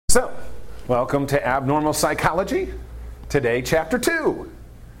Welcome to Abnormal Psychology. Today, Chapter 2.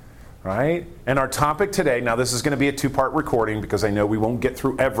 Right? And our topic today, now this is going to be a two-part recording because I know we won't get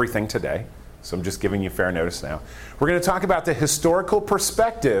through everything today. So I'm just giving you fair notice now. We're going to talk about the historical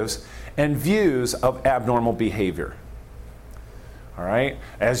perspectives and views of abnormal behavior. All right?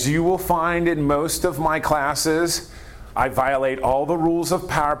 As you will find in most of my classes, I violate all the rules of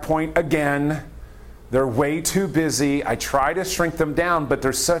PowerPoint again. They're way too busy. I try to shrink them down, but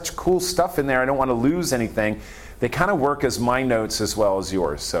there's such cool stuff in there. I don't want to lose anything. They kind of work as my notes as well as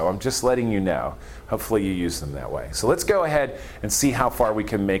yours. So I'm just letting you know. Hopefully you use them that way. So let's go ahead and see how far we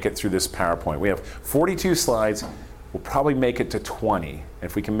can make it through this PowerPoint. We have 42 slides. We'll probably make it to 20.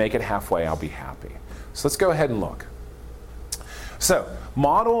 If we can make it halfway, I'll be happy. So let's go ahead and look. So,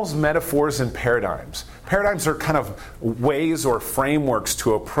 models, metaphors, and paradigms. Paradigms are kind of ways or frameworks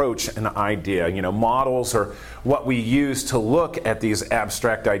to approach an idea. You know, models are what we use to look at these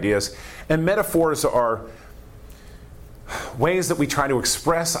abstract ideas. And metaphors are ways that we try to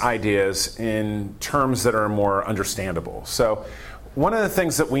express ideas in terms that are more understandable. So, one of the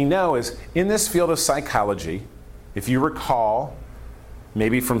things that we know is in this field of psychology, if you recall,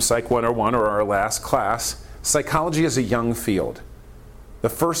 maybe from Psych 101 or our last class, psychology is a young field. The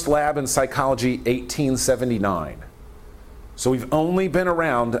first lab in psychology, 1879. So we've only been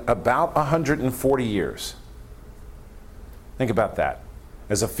around about 140 years. Think about that.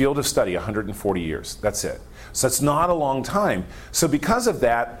 As a field of study, 140 years. That's it. So it's not a long time. So because of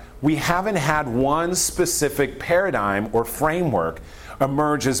that, we haven't had one specific paradigm or framework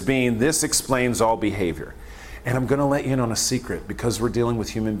emerge as being this explains all behavior. And I'm going to let you in on a secret. Because we're dealing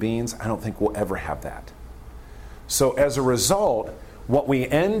with human beings, I don't think we'll ever have that. So as a result, what we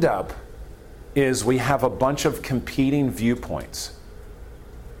end up is we have a bunch of competing viewpoints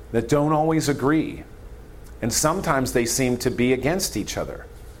that don't always agree. And sometimes they seem to be against each other.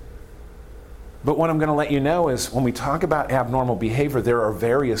 But what I'm going to let you know is when we talk about abnormal behavior, there are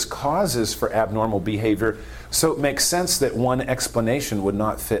various causes for abnormal behavior. So it makes sense that one explanation would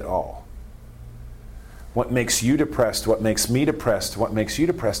not fit all. What makes you depressed, what makes me depressed, what makes you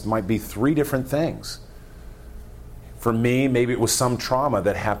depressed might be three different things. For me, maybe it was some trauma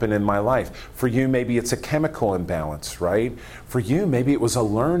that happened in my life. For you, maybe it's a chemical imbalance, right? For you, maybe it was a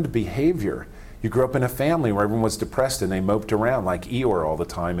learned behavior. You grew up in a family where everyone was depressed and they moped around like Eeyore all the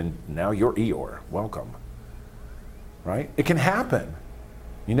time, and now you're Eeyore. Welcome. Right? It can happen.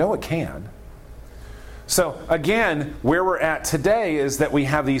 You know it can. So again, where we're at today is that we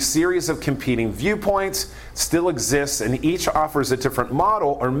have these series of competing viewpoints, still exists, and each offers a different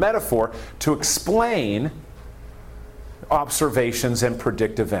model or metaphor to explain observations and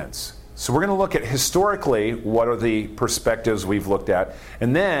predict events. So we're going to look at historically what are the perspectives we've looked at,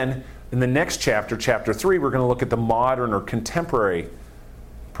 and then in the next chapter, chapter 3, we're going to look at the modern or contemporary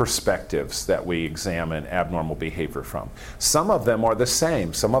perspectives that we examine abnormal behavior from. Some of them are the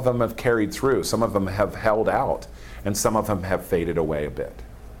same. Some of them have carried through. Some of them have held out, and some of them have faded away a bit.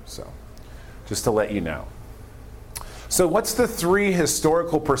 So just to let you know. So what's the three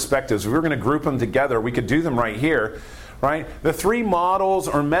historical perspectives? If we were going to group them together, we could do them right here. Right? The three models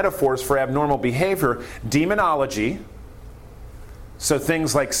or metaphors for abnormal behavior: demonology, so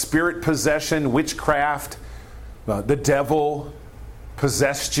things like spirit possession, witchcraft, the devil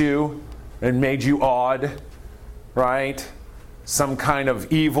possessed you and made you odd, right? Some kind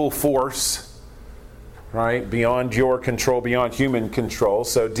of evil force, right? Beyond your control, beyond human control.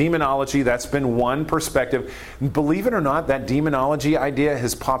 So demonology, that's been one perspective. And believe it or not, that demonology idea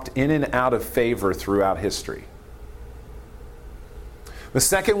has popped in and out of favor throughout history. The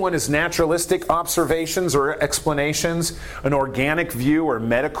second one is naturalistic observations or explanations, an organic view or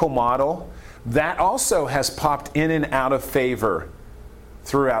medical model. That also has popped in and out of favor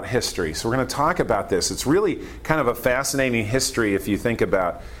throughout history. So we're going to talk about this. It's really kind of a fascinating history if you think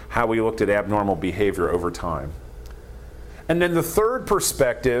about how we looked at abnormal behavior over time. And then the third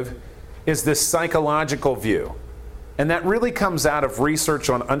perspective is this psychological view. And that really comes out of research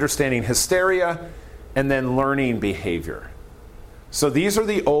on understanding hysteria and then learning behavior. So these are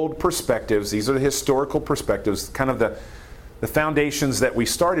the old perspectives. These are the historical perspectives, kind of the foundations that we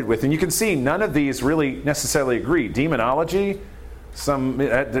started with. And you can see none of these really necessarily agree. Demonology,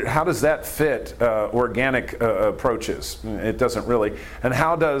 how does that fit organic approaches? It doesn't really. And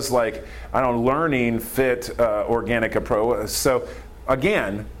how does learning fit organic approach? So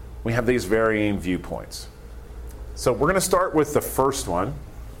again, we have these varying viewpoints. So we're going to start with the first one.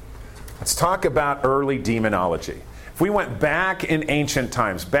 Let's talk about early demonology. If we went back in ancient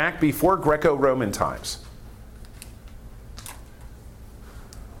times, back before Greco-Roman times,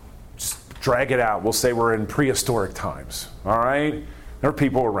 just drag it out. We'll say we're in prehistoric times, all right? There are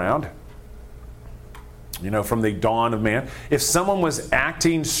people around. from the dawn of man. If someone was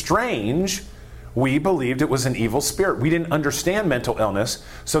acting strange, we believed it was an evil spirit. We didn't understand mental illness.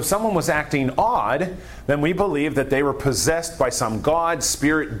 So if someone was acting odd, then we believed that they were possessed by some god,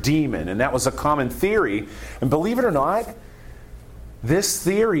 spirit, demon. And that was a common theory. And believe it or not, this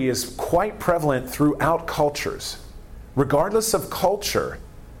theory is quite prevalent throughout cultures. Regardless of culture,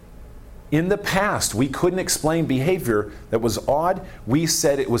 in the past, we couldn't explain behavior that was odd. We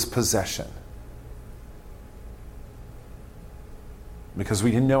said it was possession. Because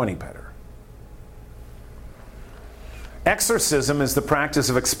we didn't know any better. Exorcism is the practice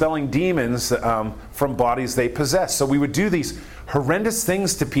of expelling demons from bodies they possess. So we would do these horrendous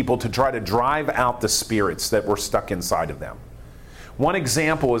things to people to try to drive out the spirits that were stuck inside of them. One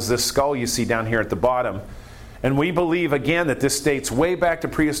example is this skull you see down here at the bottom. And we believe, again, that this dates way back to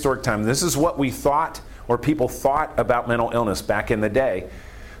prehistoric time. This is what we thought, or people thought about mental illness back in the day.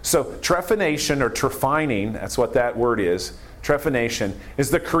 So trephination or trephining, that's what that word is, trephination,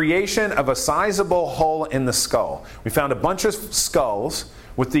 is the creation of a sizable hole in the skull. We found a bunch of skulls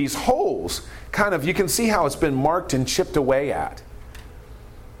with these holes. Kind of, you can see how it's been marked and chipped away at.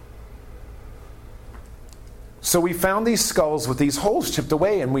 So we found these skulls with these holes chipped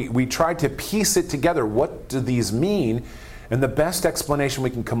away, and we tried to piece it together. What do these mean? And the best explanation we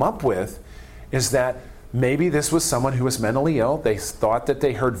can come up with is that maybe this was someone who was mentally ill. They thought that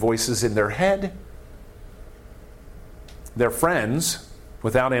they heard voices in their head. Their friends,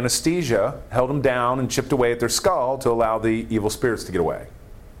 without anesthesia, held them down and chipped away at their skull to allow the evil spirits to get away.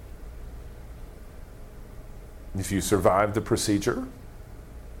 If you survived the procedure,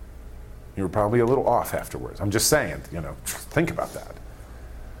 you were probably a little off afterwards. I'm just saying, think about that.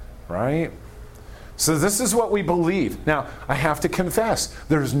 Right? So this is what we believe. Now, I have to confess,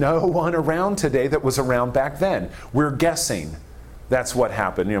 there's no one around today that was around back then. We're guessing that's what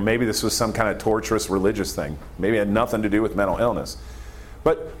happened. Maybe this was some kind of torturous religious thing. Maybe it had nothing to do with mental illness.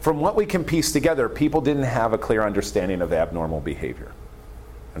 But from what we can piece together, people didn't have a clear understanding of abnormal behavior.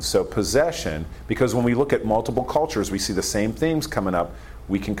 And so possession, because when we look at multiple cultures, we see the same themes coming up,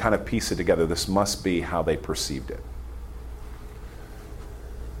 we can kind of piece it together. This must be how they perceived it.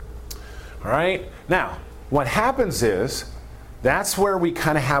 All right? Now, what happens is, that's where we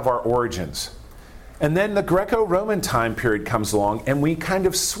kind of have our origins. And then the Greco-Roman time period comes along, and we kind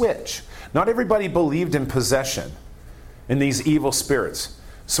of switch. Not everybody believed in possession, in these evil spirits.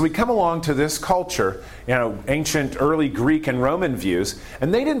 So we come along to this culture, ancient early Greek and Roman views,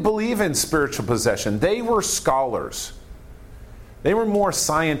 and they didn't believe in spiritual possession. They were scholars. They were more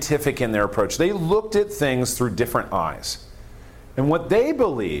scientific in their approach. They looked at things through different eyes. And what they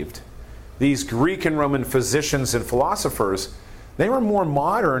believed, these Greek and Roman physicians and philosophers, they were more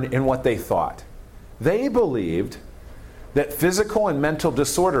modern in what they thought. They believed that physical and mental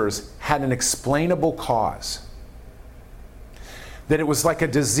disorders had an explainable cause. That it was like a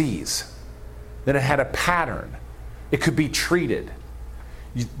disease. That it had a pattern. It could be treated.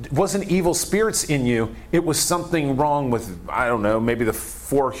 It wasn't evil spirits in you. It was something wrong with, maybe the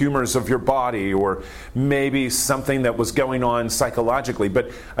four humors of your body, or maybe something that was going on psychologically.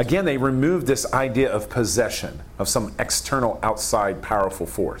 But again, they removed this idea of possession, of some external, outside, powerful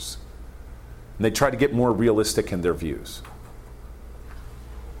force. And they tried to get more realistic in their views.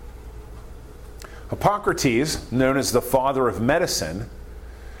 Hippocrates, known as the father of medicine,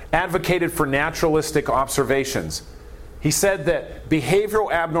 advocated for naturalistic observations. He said that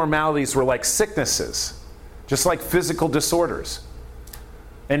behavioral abnormalities were like sicknesses, just like physical disorders.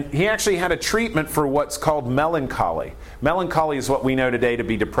 And he actually had a treatment for what's called melancholy. Melancholy is what we know today to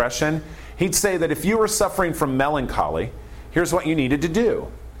be depression. He'd say that if you were suffering from melancholy, here's what you needed to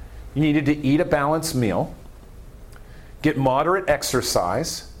do. You needed to eat a balanced meal, get moderate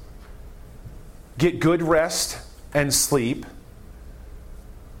exercise, get good rest and sleep.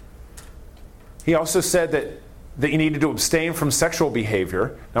 He also said that you needed to abstain from sexual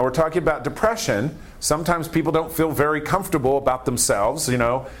behavior. Now we're talking about depression. Sometimes people don't feel very comfortable about themselves, we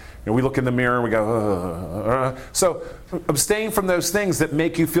look in the mirror and we go, So abstain from those things that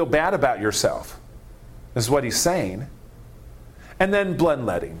make you feel bad about yourself, is what he's saying. And then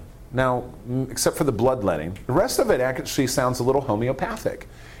bloodletting. Now, except for the bloodletting, the rest of it actually sounds a little homeopathic.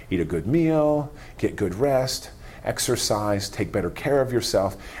 Eat a good meal, get good rest, exercise, take better care of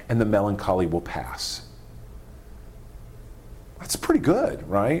yourself, and the melancholy will pass. That's pretty good,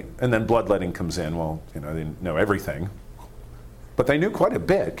 right? And then bloodletting comes in. Well, they didn't know everything, but they knew quite a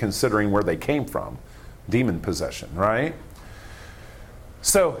bit considering where they came from. Demon possession, right?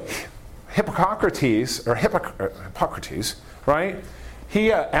 So Hippocrates, right?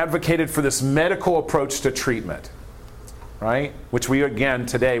 He advocated for this medical approach to treatment, right? Which we again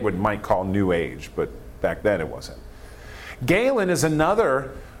today might call New Age, but back then it wasn't. Galen is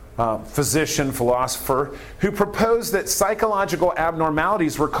another physician, philosopher, who proposed that psychological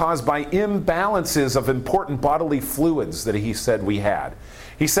abnormalities were caused by imbalances of important bodily fluids that he said we had.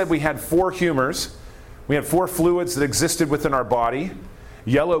 He said we had 4 humors. We had 4 fluids that existed within our body: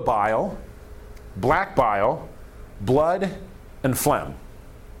 yellow bile, black bile, blood, and phlegm.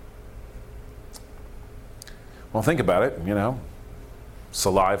 Well, think about it,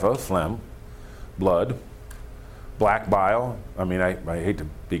 saliva, phlegm, blood, black bile. I mean, I hate to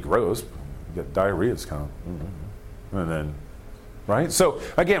be gross, but you get diarrhea, it's kind of, and then, right? So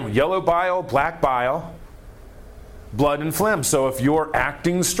again, yellow bile, black bile, blood and phlegm. So if you're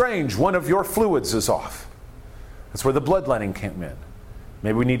acting strange, one of your fluids is off. That's where the bloodletting came in.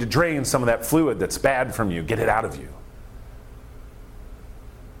 Maybe we need to drain some of that fluid that's bad from you, get it out of you.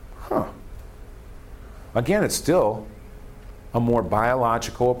 Again, it's still a more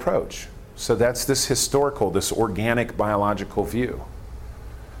biological approach. So that's this historical, this organic biological view.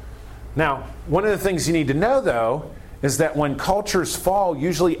 Now, one of the things you need to know, though, is that when cultures fall,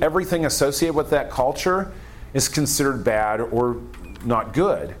 usually everything associated with that culture is considered bad or not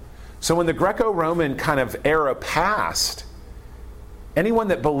good. So when the Greco-Roman kind of era passed, anyone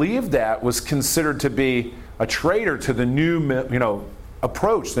that believed that was considered to be a traitor to the new,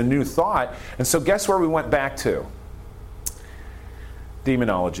 approach, the new thought. And so guess where we went back to?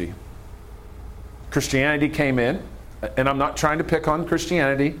 Demonology. Christianity came in, and I'm not trying to pick on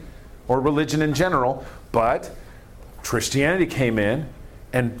Christianity or religion in general, but Christianity came in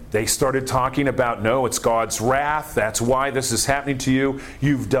and they started talking about, no, it's God's wrath. That's why this is happening to you.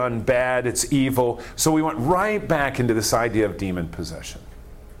 You've done bad. It's evil. So we went right back into this idea of demon possession.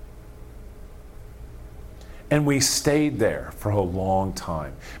 And we stayed there for a long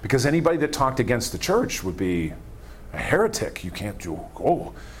time. Because anybody that talked against the church would be a heretic. You can't do,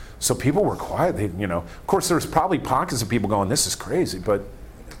 So people were quiet. They, of course, there was probably pockets of people going, this is crazy, but,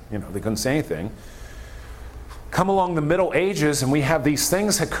 they couldn't say anything. Come along the Middle Ages, and we have these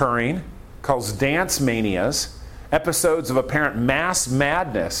things occurring called dance manias, episodes of apparent mass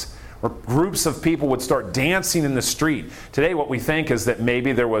madness, where groups of people would start dancing in the street. Today, what we think is that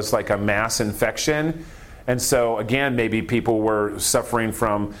maybe there was like a mass infection. And so, again, maybe people were suffering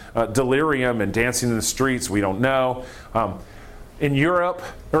from delirium and dancing in the streets. We don't know. In Europe,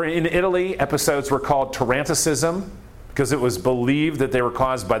 or in Italy, episodes were called taranticism because it was believed that they were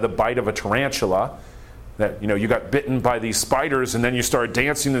caused by the bite of a tarantula. That, you got bitten by these spiders and then you started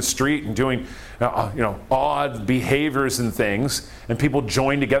dancing in the street and doing, odd behaviors and things. And people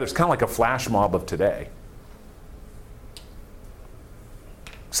joined together. It's kind of like a flash mob of today.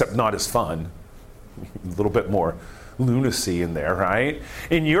 Except not as fun. A little bit more lunacy in there, right?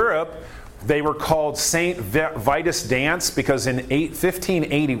 In Europe, they were called St. Vitus Dance because in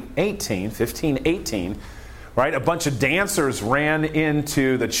 1518, right, a bunch of dancers ran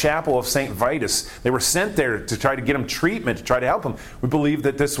into the chapel of St. Vitus. They were sent there to try to get him treatment, to try to help him. We believe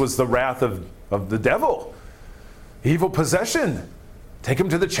that this was the wrath of the devil. Evil possession. Take them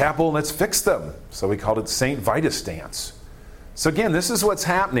to the chapel and let's fix them. So we called it St. Vitus Dance. So again, this is what's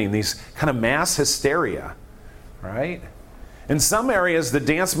happening, these kind of mass hysteria, right? In some areas, the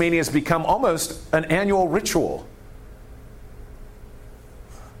dance mania has become almost an annual ritual.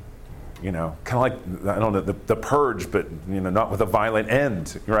 Kind of like, I don't know, the purge, but, not with a violent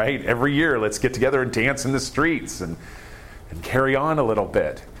end, right? Every year, let's get together and dance in the streets and carry on a little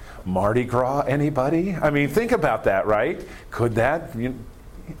bit. Mardi Gras, anybody? I mean, think about that, right? Could that,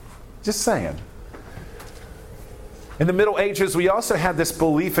 just saying. In the Middle Ages, we also had this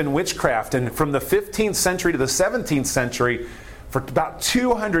belief in witchcraft. And from the 15th century to the 17th century, for about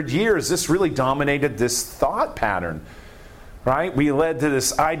 200 years, this really dominated this thought pattern. Right? We led to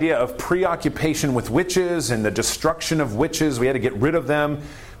this idea of preoccupation with witches and the destruction of witches. We had to get rid of them.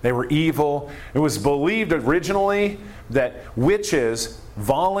 They were evil. It was believed originally that witches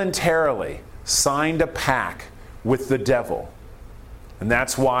voluntarily signed a pact with the devil. And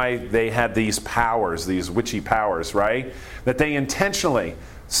that's why they had these powers, these witchy powers, right? That they intentionally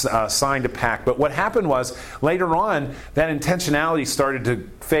signed a pact. But what happened was, later on, that intentionality started to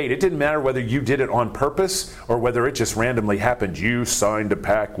fade. It didn't matter whether you did it on purpose or whether it just randomly happened. You signed a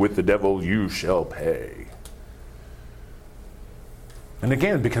pact with the devil, you shall pay. And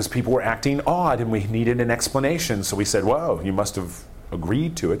again, because people were acting odd and we needed an explanation, so we said, well, you must have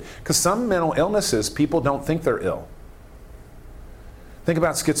agreed to it. Because some mental illnesses, people don't think they're ill. Think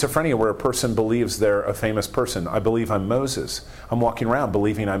about schizophrenia, where a person believes they're a famous person. I believe I'm Moses. I'm walking around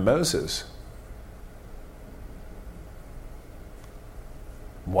believing I'm Moses.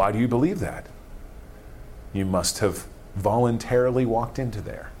 Why do you believe that? You must have voluntarily walked into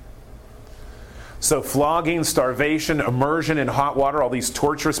there. So flogging, starvation, immersion in hot water, all these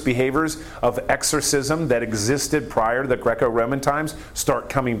torturous behaviors of exorcism that existed prior to the Greco-Roman times start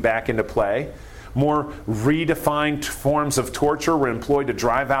coming back into play. More redefined forms of torture were employed to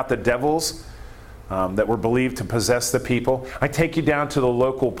drive out the devils that were believed to possess the people. I take you down to the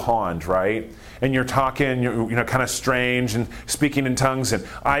local pond, right? And you're talking, you're kind of strange and speaking in tongues, and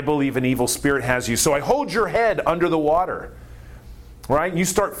I believe an evil spirit has you. So I hold your head under the water. Right? You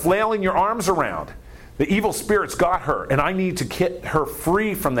start flailing your arms around. The evil spirit's got her, and I need to get her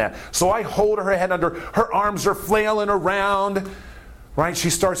free from that. So I hold her head under. Her arms are flailing around. Right? She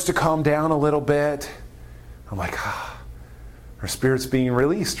starts to calm down a little bit. I'm like, her spirit's being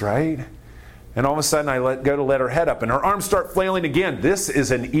released, right? And all of a sudden I go to let her head up, and her arms start flailing again. This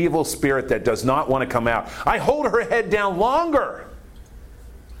is an evil spirit that does not want to come out. I hold her head down longer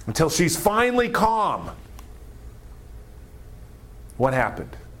until she's finally calm. What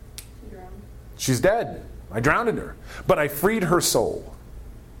happened? She's dead. I drowned her. But I freed her soul.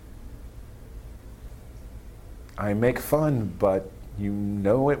 I make fun, but you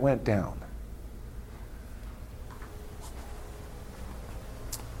know it went down.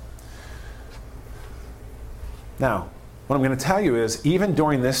 Now, what I'm going to tell you is, even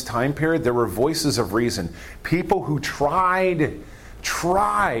during this time period, there were voices of reason. People who tried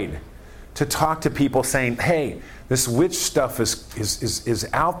to talk to people saying, hey, this witch stuff is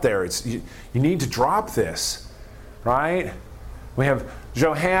out there. You need to drop this, right? We have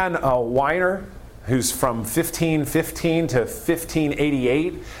Johann Weiner, who's from 1515 to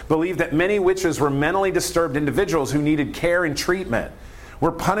 1588, believed that many witches were mentally disturbed individuals who needed care and treatment.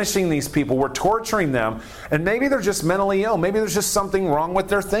 We're punishing these people. We're torturing them. And maybe they're just mentally ill. Maybe there's just something wrong with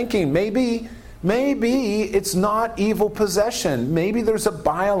their thinking. Maybe it's not evil possession. Maybe there's a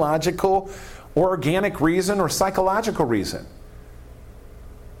biological, organic reason or psychological reason.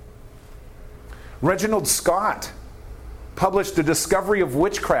 Reginald Scott published A Discovery of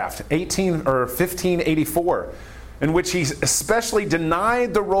Witchcraft, 1584, in which he especially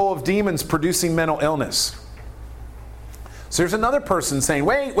denied the role of demons producing mental illness. So there's another person saying,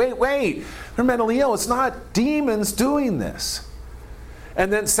 wait, they're mentally ill. It's not demons doing this.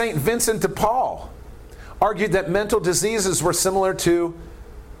 And then St. Vincent de Paul argued that mental diseases were similar to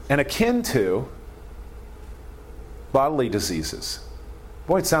and akin to bodily diseases.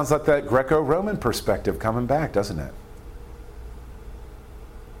 Boy, it sounds like that Greco-Roman perspective coming back, doesn't it?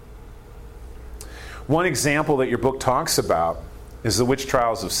 One example that your book talks about is the witch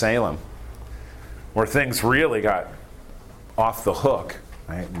trials of Salem, where things really got off the hook.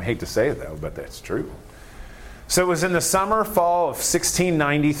 I hate to say it, though, but that's true. So it was in the fall of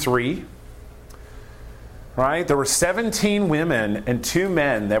 1693, right? There were 17 women and 2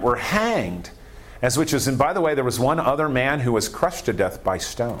 men that were hanged as witches. And by the way, there was one other man who was crushed to death by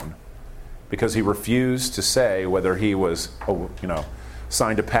stone because he refused to say whether he was,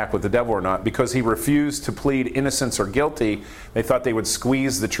 signed a pact with the devil or not. Because he refused to plead innocence or guilty, they thought they would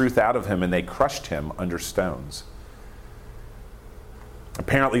squeeze the truth out of him, and they crushed him under stones.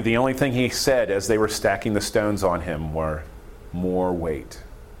 Apparently, the only thing he said as they were stacking the stones on him were, "More weight."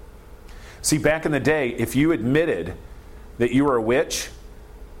 See, back in the day, if you admitted that you were a witch,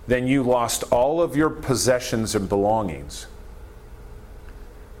 then you lost all of your possessions and belongings.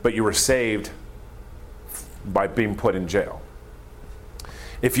 But you were saved by being put in jail.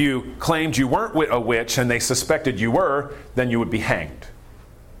 If you claimed you weren't a witch and they suspected you were, then you would be hanged.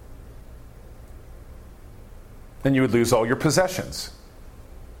 Then you would lose all your possessions.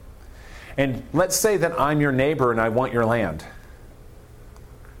 And let's say that I'm your neighbor and I want your land.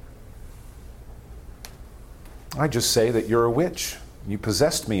 I just say that you're a witch. You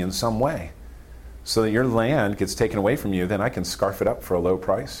possessed me in some way. So that your land gets taken away from you, then I can scarf it up for a low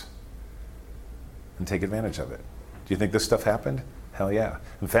price and take advantage of it. Do you think this stuff happened? Hell yeah.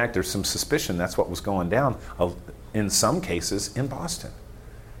 In fact, there's some suspicion that's what was going down in some cases in Boston,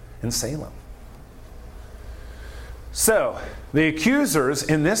 in Salem. So, the accusers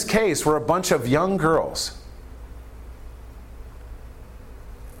in this case were a bunch of young girls.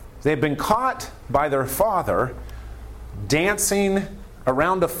 They had been caught by their father dancing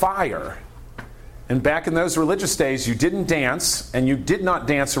around a fire. And back in those religious days, you didn't dance, and you did not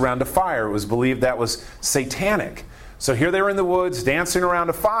dance around a fire. It was believed that was satanic. So here they were in the woods dancing around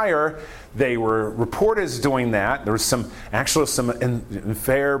a fire. They were reported as doing that. There was some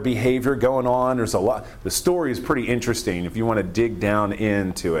unfair behavior going on. There's a lot. The story is pretty interesting if you want to dig down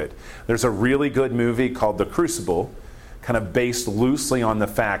into it. There's a really good movie called The Crucible, kind of based loosely on the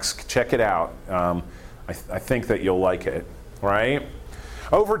facts. Check it out. I think that you'll like it, right?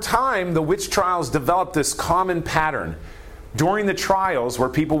 Over time, the witch trials developed this common pattern. During the trials where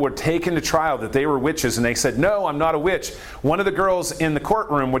people were taken to trial that they were witches and they said, no, I'm not a witch, one of the girls in the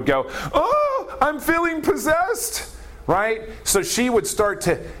courtroom would go, oh, I'm feeling possessed, right? So she would start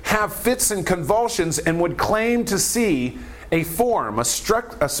to have fits and convulsions and would claim to see a form, a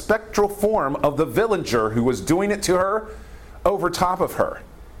spectral form of the villager who was doing it to her over top of her.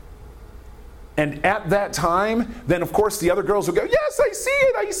 And at that time, then of course the other girls would go, yes, I see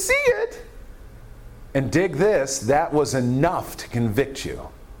it, I see it. And dig this, that was enough to convict you.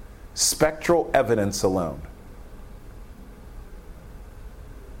 Spectral evidence alone.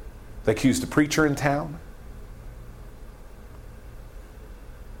 They accused a preacher in town.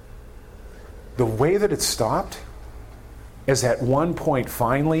 The way that it stopped is at one point,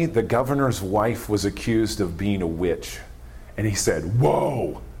 finally, the governor's wife was accused of being a witch. And he said,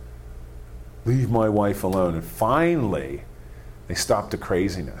 whoa, leave my wife alone. And finally, they stopped the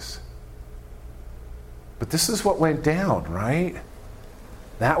craziness. But this is what went down, right?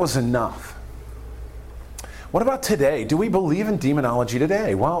 That was enough. What about today? Do we believe in demonology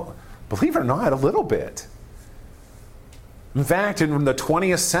today? Well, believe it or not, a little bit. In fact, in the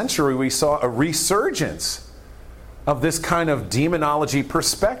 20th century, we saw a resurgence of this kind of demonology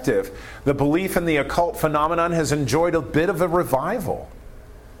perspective. The belief in the occult phenomenon has enjoyed a bit of a revival.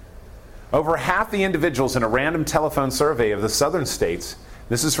 Over half the individuals in a random telephone survey of the southern states,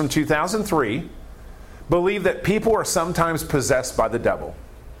 this is from 2003, believe that people are sometimes possessed by the devil.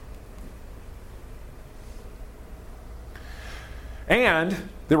 And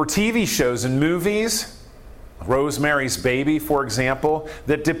there were TV shows and movies, Rosemary's Baby, for example,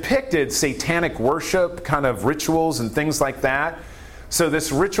 that depicted satanic worship, kind of rituals and things like that. So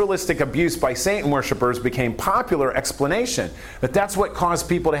this ritualistic abuse by Satan worshipers became popular explanation that that's what caused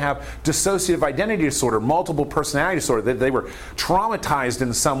people to have dissociative identity disorder, multiple personality disorder, that they were traumatized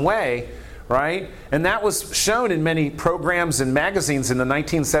in some way, right? And that was shown in many programs and magazines in the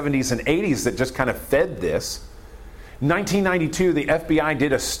 1970s and 80s that just kind of fed this. In 1992, the FBI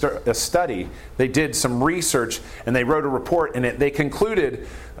did a study. They did some research, and they wrote a report, and they concluded,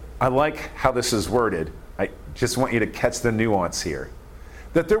 I like how this is worded. I just want you to catch the nuance here,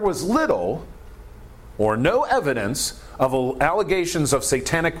 that there was little or no evidence of allegations of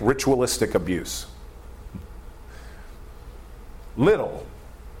satanic ritualistic abuse. Little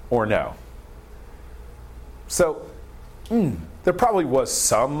or no. So, there probably was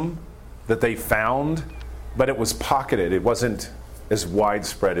some that they found, but it was pocketed. It wasn't as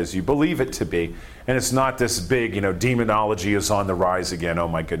widespread as you believe it to be. And it's not this big, demonology is on the rise again. Oh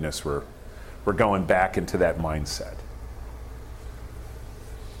my goodness, we're going back into that mindset.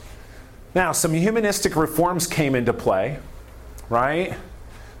 Now, some humanistic reforms came into play, right?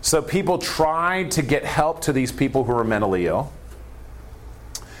 So people tried to get help to these people who were mentally ill.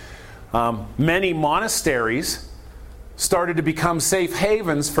 Many monasteries started to become safe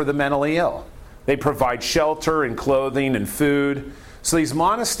havens for the mentally ill. They provide shelter and clothing and food. So these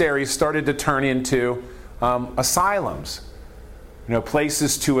monasteries started to turn into asylums,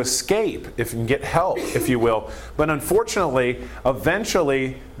 places to escape if and get help, if you will. But unfortunately,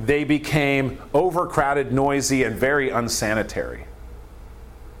 eventually they became overcrowded, noisy, and very unsanitary.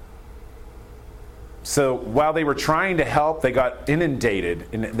 So while they were trying to help, they got inundated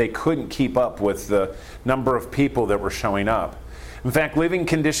and they couldn't keep up with the number of people that were showing up. In fact, living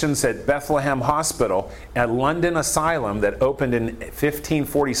conditions at Bethlehem Hospital, a London asylum that opened in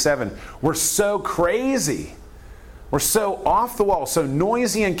 1547, were so crazy, were so off the wall, so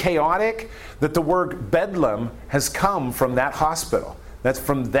noisy and chaotic that the word Bedlam has come from that hospital. That's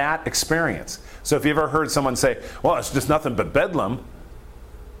from that experience. So if you ever heard someone say, well, it's just nothing but Bedlam,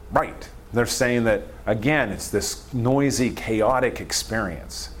 right. They're saying that, again, it's this noisy, chaotic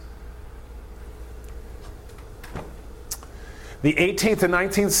experience. The 18th and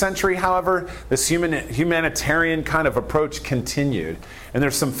 19th century, however, this humanitarian kind of approach continued. And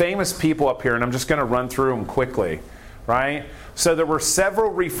there's some famous people up here, and I'm just going to run through them quickly, right? So there were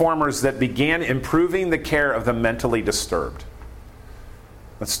several reformers that began improving the care of the mentally disturbed.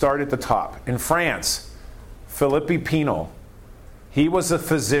 Let's start at the top. In France, Philippe Pinel, he was a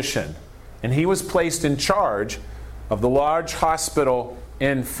physician, and he was placed in charge of the large hospital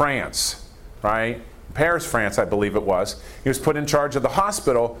in France, right? Paris, France, I believe it was. He was put in charge of the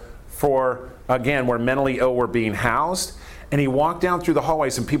hospital for, again, where mentally ill were being housed. And he walked down through the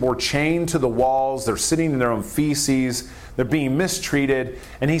hallways and people were chained to the walls. They're sitting in their own feces. They're being mistreated.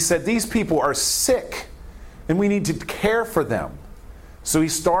 And he said, these people are sick and we need to care for them. So he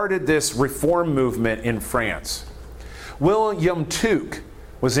started this reform movement in France. William Tuke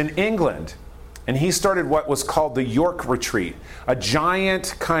was in England, and he started what was called the York Retreat, a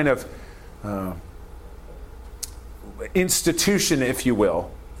giant kind of institution, if you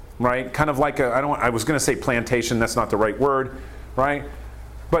will, right? Kind of like I was going to say plantation, that's not the right word, right?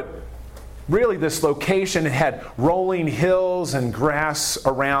 But really this location had rolling hills and grass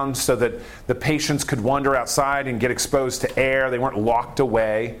around so that the patients could wander outside and get exposed to air. They weren't locked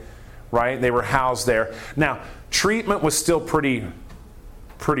away, right? They were housed there. Now, treatment was still pretty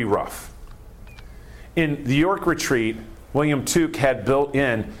rough. In the York Retreat, William Tuke had built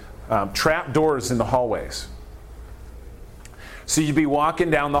in trap doors in the hallways. So you'd be walking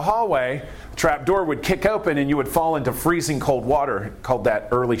down the hallway, the trap door would kick open and you would fall into freezing cold water, called that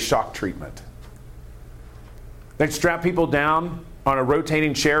early shock treatment. They'd strap people down on a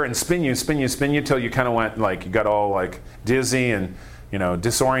rotating chair and spin you till you kind of went like, you got all like dizzy and,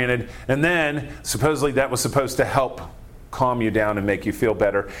 disoriented. And then supposedly that was supposed to help calm you down and make you feel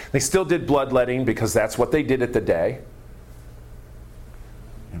better. They still did bloodletting because that's what they did at the day.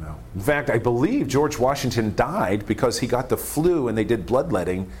 In fact, I believe George Washington died because he got the flu and they did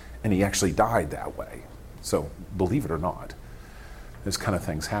bloodletting and he actually died that way. So believe it or not, those kind of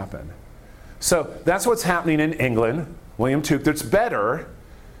things happen. So that's what's happening in England. William Tuke, that's better.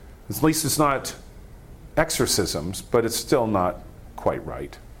 At least it's not exorcisms, but it's still not quite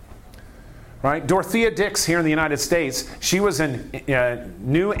right. Right? Dorothea Dix here in the United States, she was in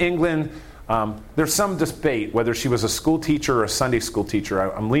New England. There's some debate whether she was a school teacher or a Sunday school teacher.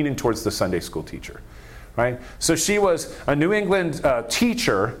 I'm leaning towards the Sunday school teacher. Right? So she was a New England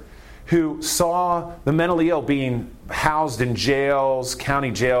teacher who saw the mentally ill being housed in jails, county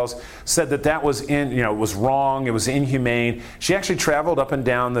jails, said that was it was wrong, it was inhumane. She actually traveled up and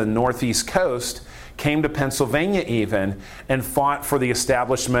down the Northeast coast, came to Pennsylvania even, and fought for the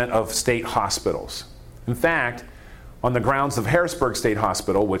establishment of state hospitals. In fact, on the grounds of Harrisburg State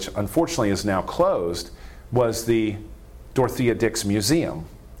Hospital, which unfortunately is now closed, was the Dorothea Dix Museum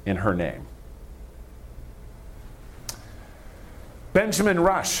in her name. Benjamin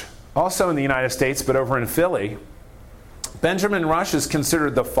Rush, also in the United States, but over in Philly. Benjamin Rush is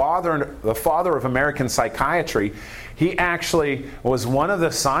considered the father of American psychiatry. He actually was one of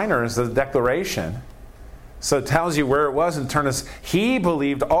the signers of the Declaration. So it tells you where it was in terms of, he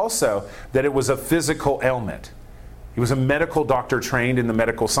believed also that it was a physical ailment. He was a medical doctor trained in the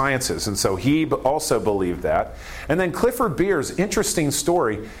medical sciences, and so he also believed that. And then Clifford Beers, interesting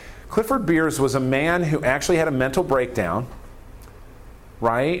story. Clifford Beers was a man who actually had a mental breakdown,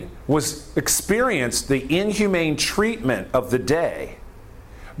 right? Experienced the inhumane treatment of the day,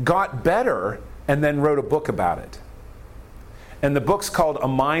 got better, and then wrote a book about it. And the book's called A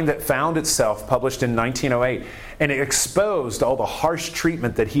Mind That Found Itself, published in 1908. And it exposed all the harsh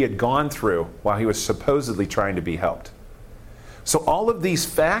treatment that he had gone through while he was supposedly trying to be helped. So all of these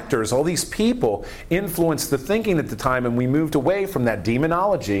factors, all these people influenced the thinking at the time, and we moved away from that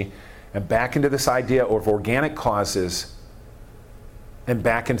demonology and back into this idea of organic causes and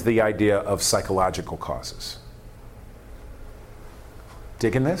back into the idea of psychological causes.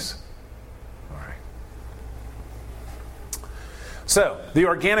 Digging this? So, the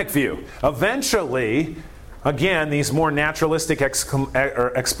organic view. Eventually, again, these more naturalistic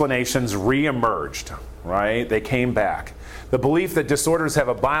explanations re-emerged, right? They came back. The belief that disorders have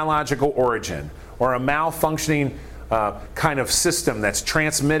a biological origin or a malfunctioning kind of system that's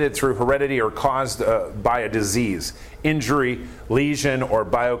transmitted through heredity or caused by a disease, injury, lesion, or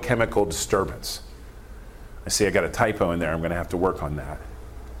biochemical disturbance. I see I got a typo in there. I'm going to have to work on that.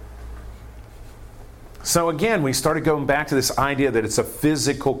 So again, we started going back to this idea that it's a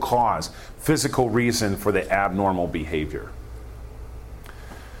physical cause, physical reason for the abnormal behavior.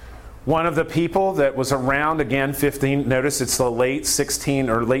 One of the people that was around, again, notice it's the late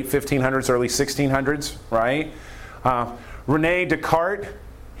 1500s, early 1600s, right? René Descartes,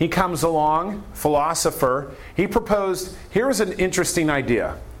 he comes along, philosopher. He proposed, here's an interesting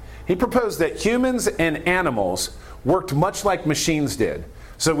idea. He proposed that humans and animals worked much like machines did.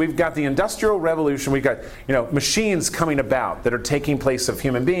 So we've got the Industrial Revolution, we've got machines coming about that are taking place of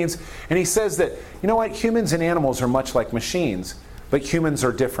human beings, and he says that, humans and animals are much like machines, but humans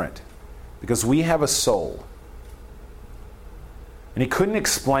are different because we have a soul. And he couldn't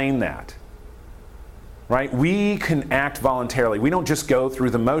explain that, right? We can act voluntarily. We don't just go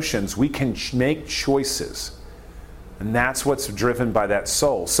through the motions, we can make choices. And that's what's driven by that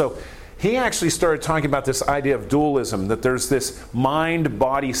soul. So he actually started talking about this idea of dualism, that there's this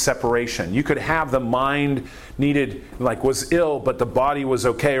mind-body separation. You could have the mind was ill, but the body was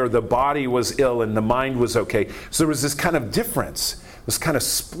okay, or the body was ill and the mind was okay. So there was this kind of difference, this kind of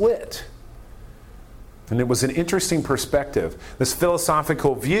split. And it was an interesting perspective. This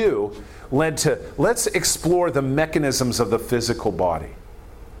philosophical view led to, let's explore the mechanisms of the physical body.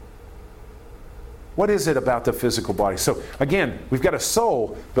 What is it about the physical body? So again, we've got a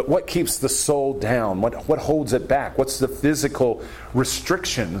soul, but what keeps the soul down? What holds it back? What's the physical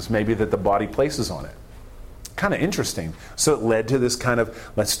restrictions maybe that the body places on it? Kind of interesting. So it led to this kind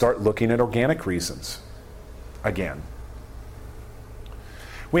of, let's start looking at organic reasons again.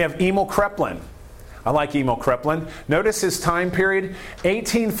 We have Emil Kraepelin. I like Emil Kraepelin. Notice his time period,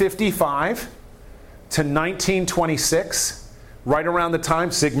 1855 to 1926. Right around the time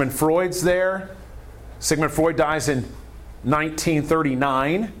Sigmund Freud's there. Sigmund Freud dies in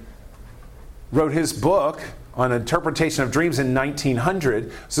 1939. Wrote his book on interpretation of dreams in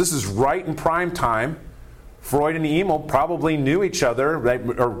 1900. So this is right in prime time. Freud and Emil probably knew each other, right,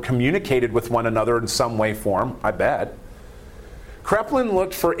 or communicated with one another in some way, form, I bet. Kraepelin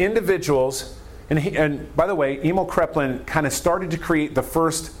looked for individuals, and by the way, Emil Kraepelin kind of started to create the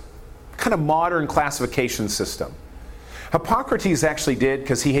first kind of modern classification system. Hippocrates actually did,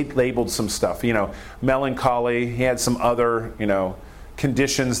 because he had labeled some stuff, melancholy, he had some other,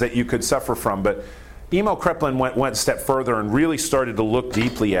 conditions that you could suffer from, but Emil Kraepelin went one step further and really started to look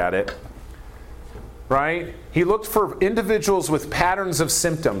deeply at it. Right? He looked for individuals with patterns of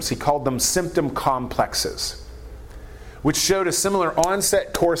symptoms. He called them symptom complexes, which showed a similar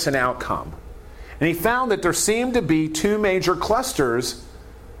onset, course, and outcome. And he found that there seemed to be two major clusters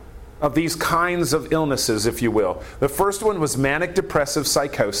of these kinds of illnesses, if you will. The first one was manic depressive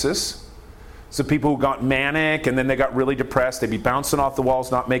psychosis. So people who got manic and then they got really depressed, they'd be bouncing off the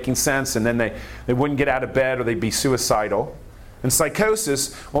walls, not making sense, and then they wouldn't get out of bed or they'd be suicidal. And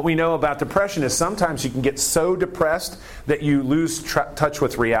psychosis, what we know about depression is sometimes you can get so depressed that you lose touch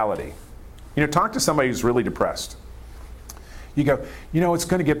with reality. Talk to somebody who's really depressed. You go, it's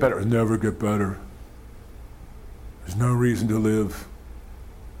going to get better. It'll never get better. There's no reason to live.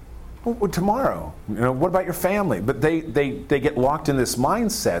 Well, tomorrow. What about your family? But they get locked in this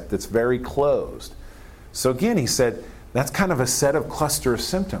mindset that's very closed. So again, he said, that's kind of a set of cluster of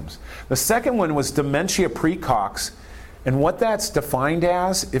symptoms. The second one was dementia praecox. And what that's defined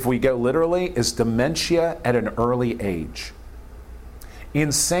as, if we go literally, is dementia at an early age.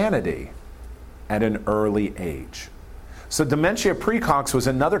 Insanity at an early age. So dementia praecox was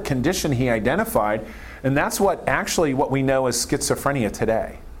another condition he identified, and that's what we know as schizophrenia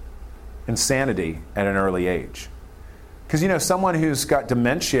today. Insanity at an early age. Because someone who's got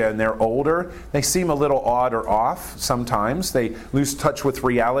dementia and they're older, they seem a little odd or off sometimes. They lose touch with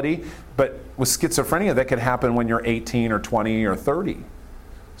reality. But with schizophrenia, that could happen when you're 18 or 20 or 30.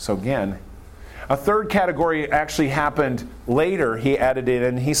 So again, a third category actually happened later. He added it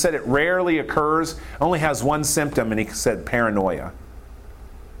in. He said it rarely occurs, only has one symptom, and he said paranoia.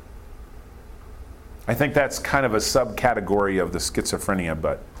 I think that's kind of a subcategory of the schizophrenia,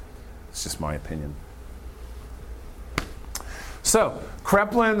 but it's just my opinion. So,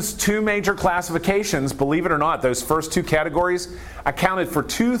 Kraepelin's two major classifications, believe it or not, those first two categories accounted for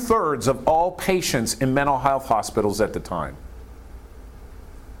 2/3 of all patients in mental health hospitals at the time.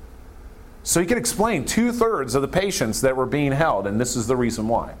 So you can explain 2/3 of the patients that were being held, and this is the reason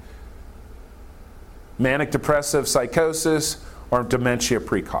why. Manic depressive psychosis or dementia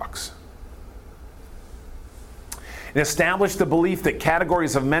praecox. It established the belief that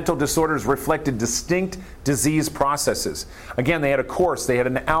categories of mental disorders reflected distinct disease processes. Again, they had a course, they had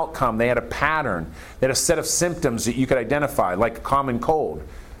an outcome, they had a pattern, they had a set of symptoms that you could identify, like a common cold.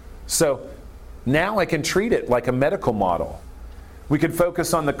 So now I can treat it like a medical model. We could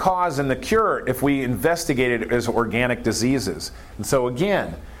focus on the cause and the cure if we investigated it as organic diseases. And so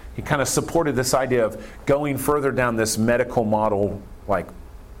again, he kind of supported this idea of going further down this medical model,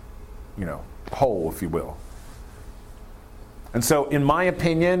 hole, if you will. And so, in my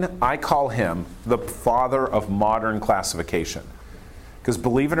opinion, I call him the father of modern classification. Because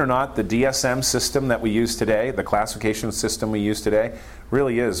believe it or not, the DSM system that we use today, the classification system we use today,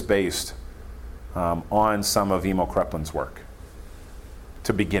 really is based on some of Emil Kraepelin's work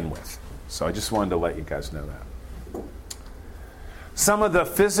to begin with. So I just wanted to let you guys know that. Some of the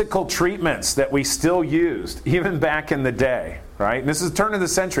physical treatments that we still used, even back in the day, right? And this is the turn of the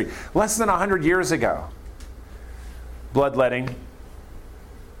century, less than 100 years ago. Bloodletting,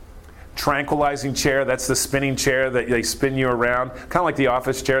 tranquilizing chair, that's the spinning chair that they spin you around, kind of like the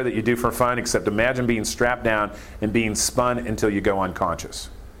office chair that you do for fun, except imagine being strapped down and being spun until you go unconscious.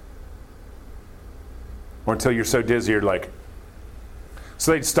 Or until you're so dizzy you're like,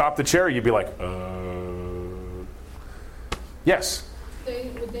 so they'd stop the chair, you'd be like, Yes?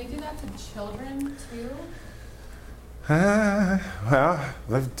 Would they do that to children too? Well,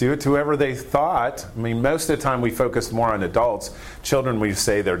 they do it to whoever they thought. I mean, most of the time we focus more on adults. Children, we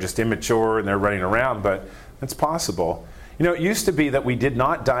say they're just immature and they're running around, but it's possible. It used to be that we did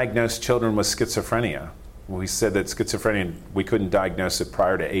not diagnose children with schizophrenia. We said that schizophrenia, we couldn't diagnose it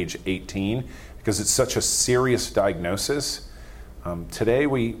prior to age 18 because it's such a serious diagnosis. Today,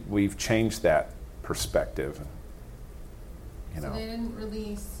 we've changed that perspective. So they didn't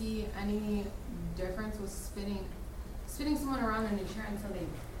really see any difference with spinning someone around in a chair until they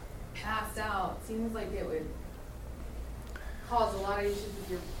passed out. Seems like it would cause a lot of issues with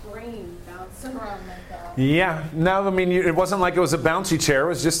your brain bouncing around like that. Yeah, no, it wasn't like it was a bouncy chair. It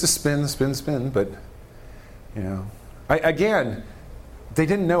was just a spin. But, again, they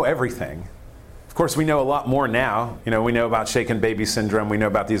didn't know everything. Of course, we know a lot more now. We know about shaken baby syndrome. We know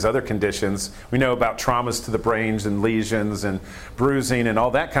about these other conditions. We know about traumas to the brains and lesions and bruising and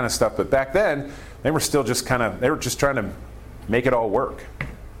all that kind of stuff. But back then, they were still just they were just trying to make it all work. It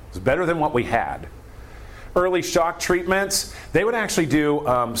was better than what we had. Early shock treatments, they would actually do,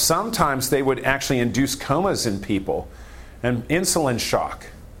 sometimes they would actually induce comas in people and insulin shock.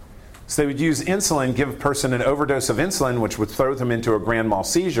 So they would use insulin, give a person an overdose of insulin, which would throw them into a grand mal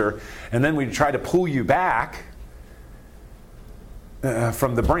seizure, and then we'd try to pull you back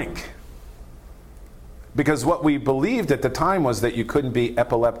from the brink. Because what we believed at the time was that you couldn't be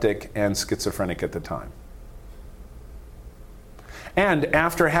epileptic and schizophrenic at the time. And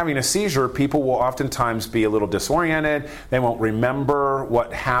after having a seizure, people will oftentimes be a little disoriented. They won't remember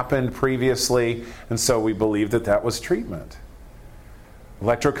what happened previously, and so we believed that that was treatment.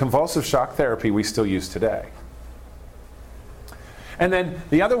 Electroconvulsive shock therapy we still use today. And then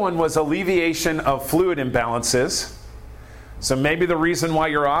the other one was alleviation of fluid imbalances. So maybe the reason why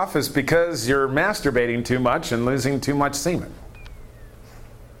you're off is because you're masturbating too much and losing too much semen.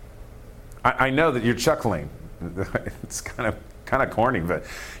 I know that you're chuckling. It's kind of corny, but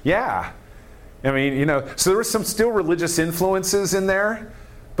yeah. So there were some still religious influences in there.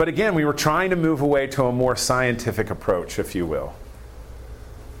 But again, we were trying to move away to a more scientific approach, if you will.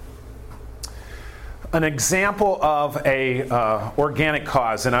 An example of a organic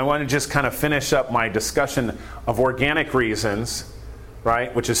cause, and I want to just kind of finish up my discussion of organic reasons,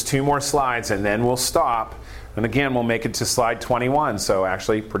 right, which is 2 more slides, and then we'll stop. And again, we'll make it to slide 21, so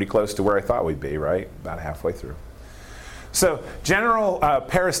actually pretty close to where I thought we'd be, right, about halfway through. So general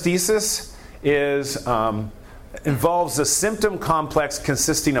paresthesis involves a symptom complex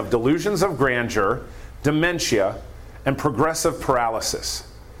consisting of delusions of grandeur, dementia, and progressive paralysis.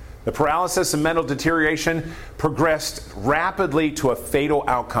 The paralysis and mental deterioration progressed rapidly to a fatal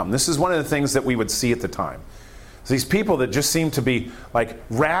outcome. This is one of the things that we would see at the time. So these people that just seem to be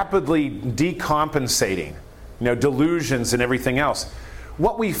rapidly decompensating, delusions and everything else.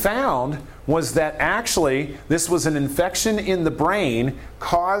 What we found was that actually this was an infection in the brain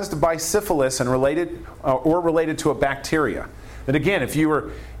caused by syphilis and related to a bacteria. And again, if you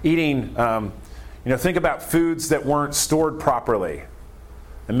were eating, think about foods that weren't stored properly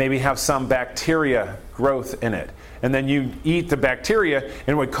and maybe have some bacteria growth in it. And then you eat the bacteria and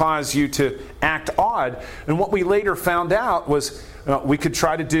it would cause you to act odd. And what we later found out was we could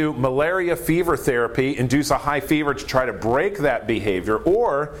try to do malaria fever therapy, induce a high fever to try to break that behavior.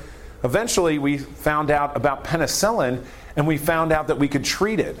 Or eventually we found out about penicillin and we found out that we could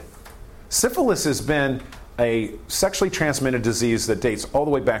treat it. Syphilis has been a sexually transmitted disease that dates all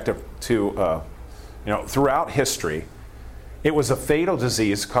the way back to throughout history. It was a fatal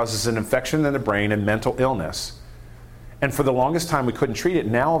disease, causes an infection in the brain and mental illness. And for the longest time, we couldn't treat it.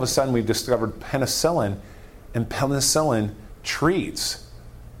 Now, all of a sudden, we've discovered penicillin, and penicillin treats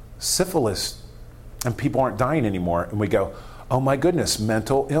syphilis, and people aren't dying anymore. And we go, oh my goodness,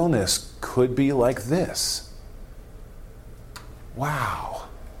 mental illness could be like this. Wow.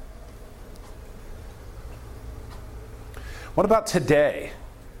 What about today?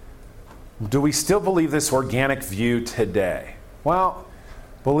 Do we still believe this organic view today? Well,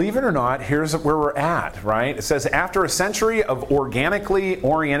 believe it or not, here's where we're at, right? It says, after a century of organically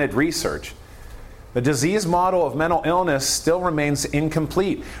oriented research, the disease model of mental illness still remains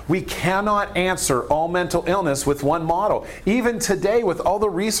incomplete. We cannot answer all mental illness with one model. Even today, with all the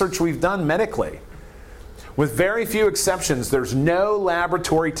research we've done medically, with very few exceptions, there's no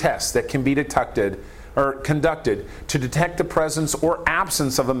laboratory test that can be detected or conducted to detect the presence or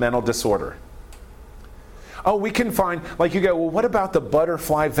absence of a mental disorder. Oh, we can find, you go, well, what about the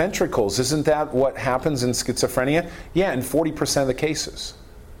butterfly ventricles? Isn't that what happens in schizophrenia? Yeah, in 40% of the cases.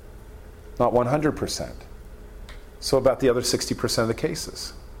 Not 100%. So about the other 60% of the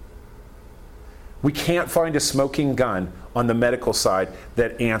cases. We can't find a smoking gun on the medical side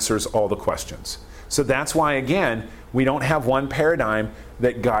that answers all the questions. So that's why, again, we don't have one paradigm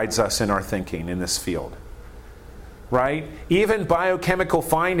that guides us in our thinking in this field. Right? Even biochemical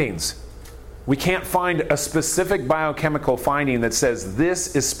findings. We can't find a specific biochemical finding that says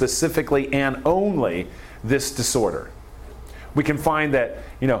this is specifically and only this disorder. We can find that,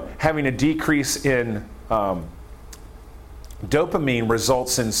 having a decrease in dopamine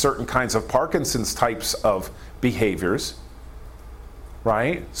results in certain kinds of Parkinson's types of behaviors,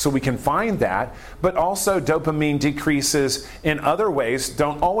 right? So we can find that, but also dopamine decreases in other ways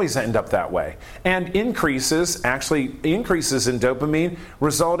don't always end up that way. And increases in dopamine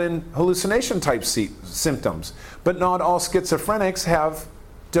result in hallucination type symptoms. But not all schizophrenics have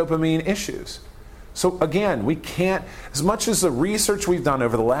dopamine issues. So again, we can't, as much as the research we've done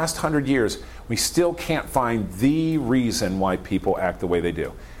over the last 100 years, we still can't find the reason why people act the way they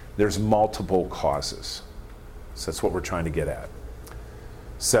do. There's multiple causes. So that's what we're trying to get at.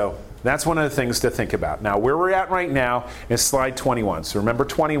 So that's one of the things to think about. Now, where we're at right now is slide 21. So remember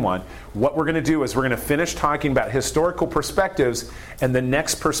 21. What we're going to do is we're going to finish talking about historical perspectives, and the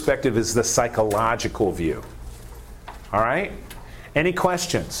next perspective is the psychological view. All right? Any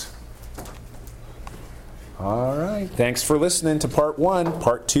questions? All right. Thanks for listening to part 1.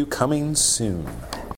 Part 2 coming soon.